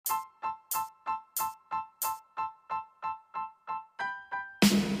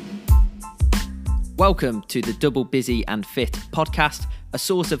Welcome to the Double Busy and Fit podcast, a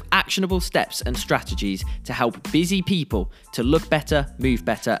source of actionable steps and strategies to help busy people to look better, move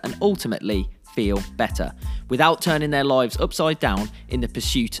better, and ultimately feel better without turning their lives upside down in the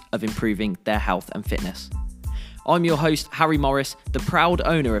pursuit of improving their health and fitness. I'm your host, Harry Morris, the proud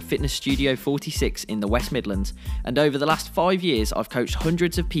owner of Fitness Studio 46 in the West Midlands, and over the last 5 years, I've coached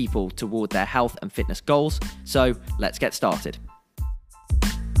hundreds of people toward their health and fitness goals. So let's get started.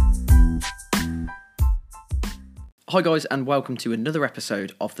 Hi guys, and welcome to another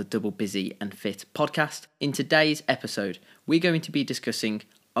episode of the Double Busy and Fit podcast. In today's episode, we're going to be discussing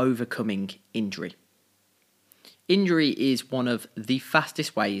overcoming injury. Injury is one of the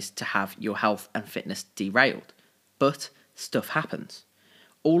fastest ways to have your health and fitness derailed, but stuff happens.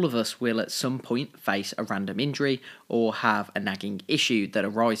 All of us will at some point face a random injury or have a nagging issue that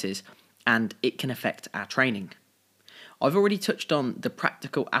arises, and it can affect our training. I've already touched on the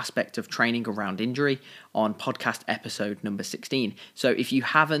practical aspect of training around injury on podcast episode number 16. So if you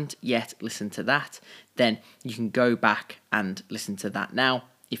haven't yet listened to that, then you can go back and listen to that now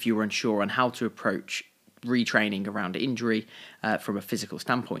if you're unsure on how to approach retraining around injury from a physical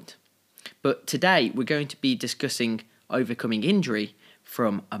standpoint. But today we're going to be discussing overcoming injury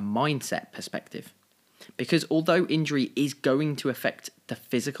from a mindset perspective. Because although injury is going to affect the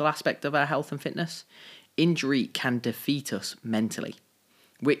physical aspect of our health and fitness, injury can defeat us mentally,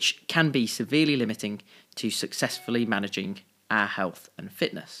 which can be severely limiting to successfully managing our health and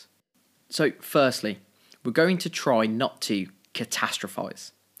fitness. So firstly, we're going to try not to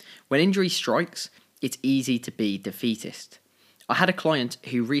catastrophize. When injury strikes, it's easy to be defeatist. I had a client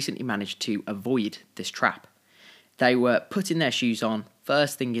who recently managed to avoid this trap. They were putting their shoes on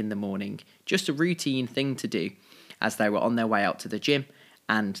first thing in the morning, just a routine thing to do as they were on their way out to the gym,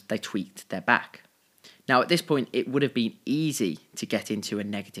 and they tweaked their back. Now, at this point, it would have been easy to get into a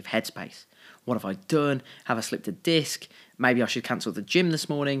negative headspace. What have I done? Have I slipped a disc? Maybe I should cancel the gym this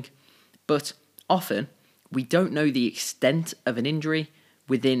morning. But often, we don't know the extent of an injury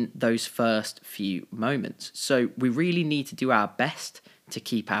within those first few moments. So we really need to do our best to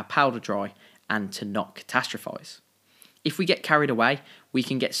keep our powder dry and to not catastrophize. If we get carried away, we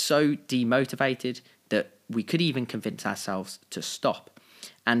can get so demotivated that we could even convince ourselves to stop.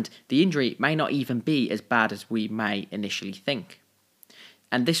 And the injury may not even be as bad as we may initially think.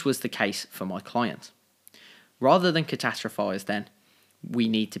 And this was the case for my client. Rather than catastrophize then, we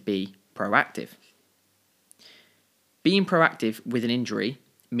need to be proactive. Being proactive with an injury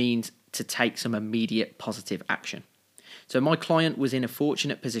means to take some immediate positive action. So my client was in a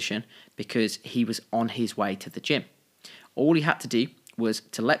fortunate position because he was on his way to the gym. All he had to do was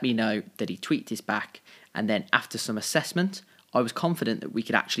to let me know that he tweaked his back, and then after some assessment, I was confident that we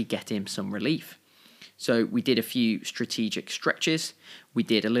could actually get him some relief. So we did a few strategic stretches, we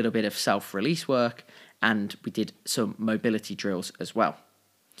did a little bit of self-release work, and we did some mobility drills as well.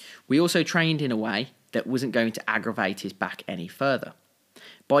 We also trained in a way that wasn't going to aggravate his back any further.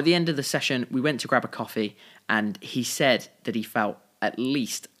 By the end of the session, we went to grab a coffee, and he said that he felt at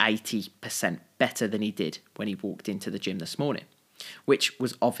least 80% better than he did when he walked into the gym this morning, which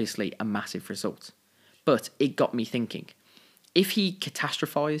was obviously a massive result. But it got me thinking. If he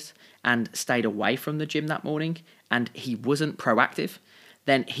catastrophized and stayed away from the gym that morning and he wasn't proactive,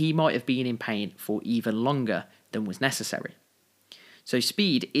 then he might have been in pain for even longer than was necessary. So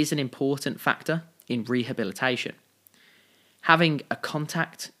speed is an important factor in rehabilitation. Having a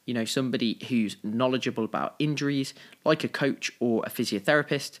contact, somebody who's knowledgeable about injuries, like a coach or a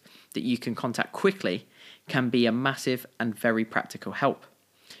physiotherapist that you can contact quickly, can be a massive and very practical help.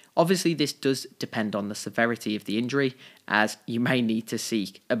 Obviously, this does depend on the severity of the injury, as you may need to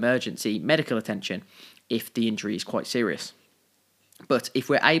seek emergency medical attention if the injury is quite serious. But if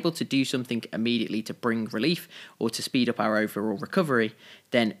we're able to do something immediately to bring relief or to speed up our overall recovery,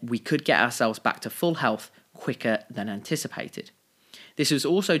 then we could get ourselves back to full health quicker than anticipated. This was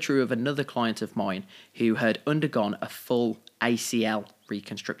also true of another client of mine who had undergone a full ACL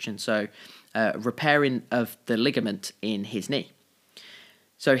reconstruction, so repairing of the ligament in his knee.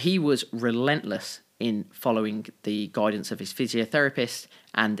 So he was relentless in following the guidance of his physiotherapist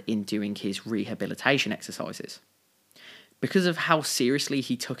and in doing his rehabilitation exercises. Because of how seriously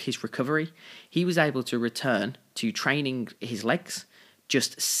he took his recovery, he was able to return to training his legs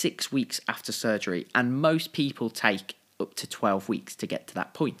just 6 weeks after surgery, and most people take up to 12 weeks to get to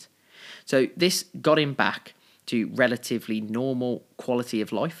that point. So this got him back to relatively normal quality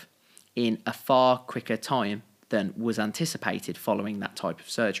of life in a far quicker time than was anticipated following that type of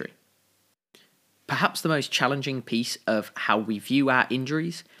surgery. Perhaps the most challenging piece of how we view our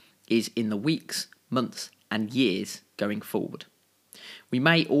injuries is in the weeks, months, and years going forward. We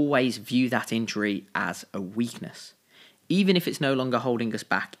may always view that injury as a weakness, even if it's no longer holding us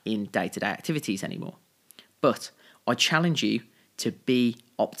back in day-to-day activities anymore. But I challenge you to be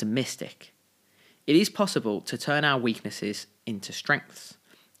optimistic. It is possible to turn our weaknesses into strengths.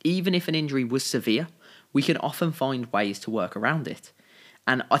 Even if an injury was severe, we can often find ways to work around it.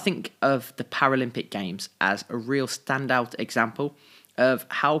 And I think of the Paralympic Games as a real standout example of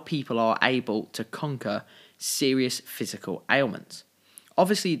how people are able to conquer serious physical ailments.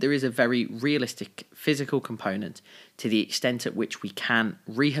 Obviously, there is a very realistic physical component to the extent at which we can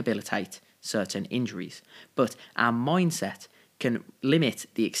rehabilitate certain injuries, but our mindset can limit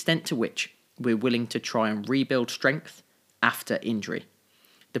the extent to which we're willing to try and rebuild strength after injury.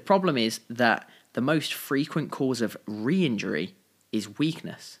 The problem is that the most frequent cause of re-injury is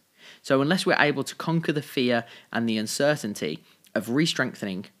weakness. So unless we're able to conquer the fear and the uncertainty of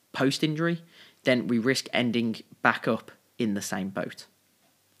re-strengthening post-injury, then we risk ending back up in the same boat.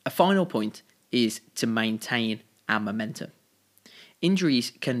 A final point is to maintain our momentum.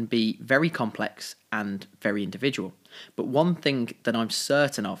 Injuries can be very complex and very individual, but one thing that I'm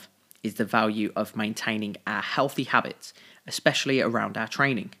certain of is the value of maintaining our healthy habits, especially around our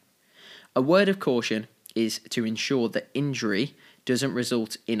training. A word of caution is to ensure that injury doesn't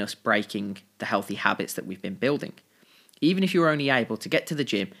result in us breaking the healthy habits that we've been building. Even if you're only able to get to the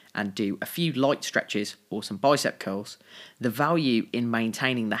gym and do a few light stretches or some bicep curls, the value in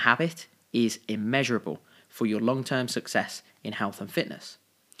maintaining the habit is immeasurable for your long-term success in health and fitness.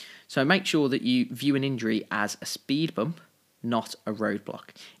 So make sure that you view an injury as a speed bump, not a roadblock.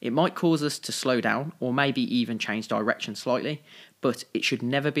 It might cause us to slow down or maybe even change direction slightly, but it should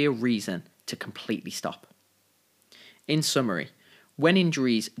never be a reason to completely stop. In summary, when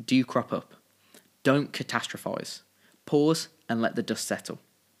injuries do crop up, don't catastrophize. Pause and let the dust settle.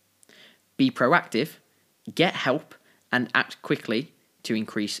 Be proactive, get help, and act quickly to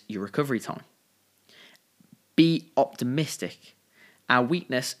increase your recovery time. Be optimistic. Our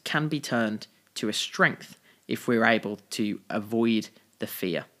weakness can be turned to a strength if we're able to avoid the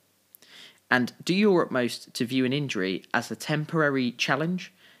fear. And do your utmost to view an injury as a temporary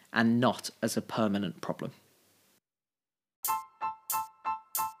challenge and not as a permanent problem.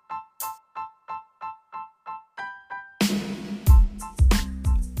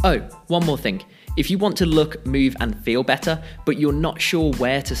 Oh, one more thing. If you want to look, move and feel better, but you're not sure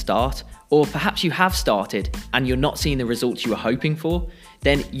where to start, or perhaps you have started and you're not seeing the results you were hoping for,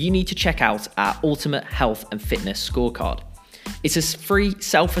 then you need to check out our Ultimate Health and Fitness Scorecard. It's a free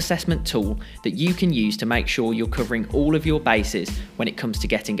self-assessment tool that you can use to make sure you're covering all of your bases when it comes to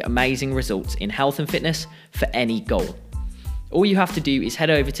getting amazing results in health and fitness for any goal. All you have to do is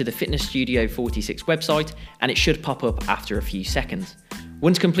head over to the Fitness Studio 46 website and it should pop up after a few seconds.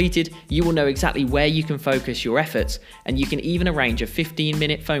 Once completed, you will know exactly where you can focus your efforts, and you can even arrange a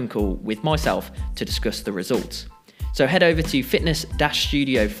 15-minute phone call with myself to discuss the results. So head over to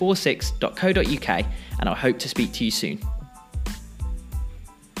fitness-studio46.co.uk and I hope to speak to you soon.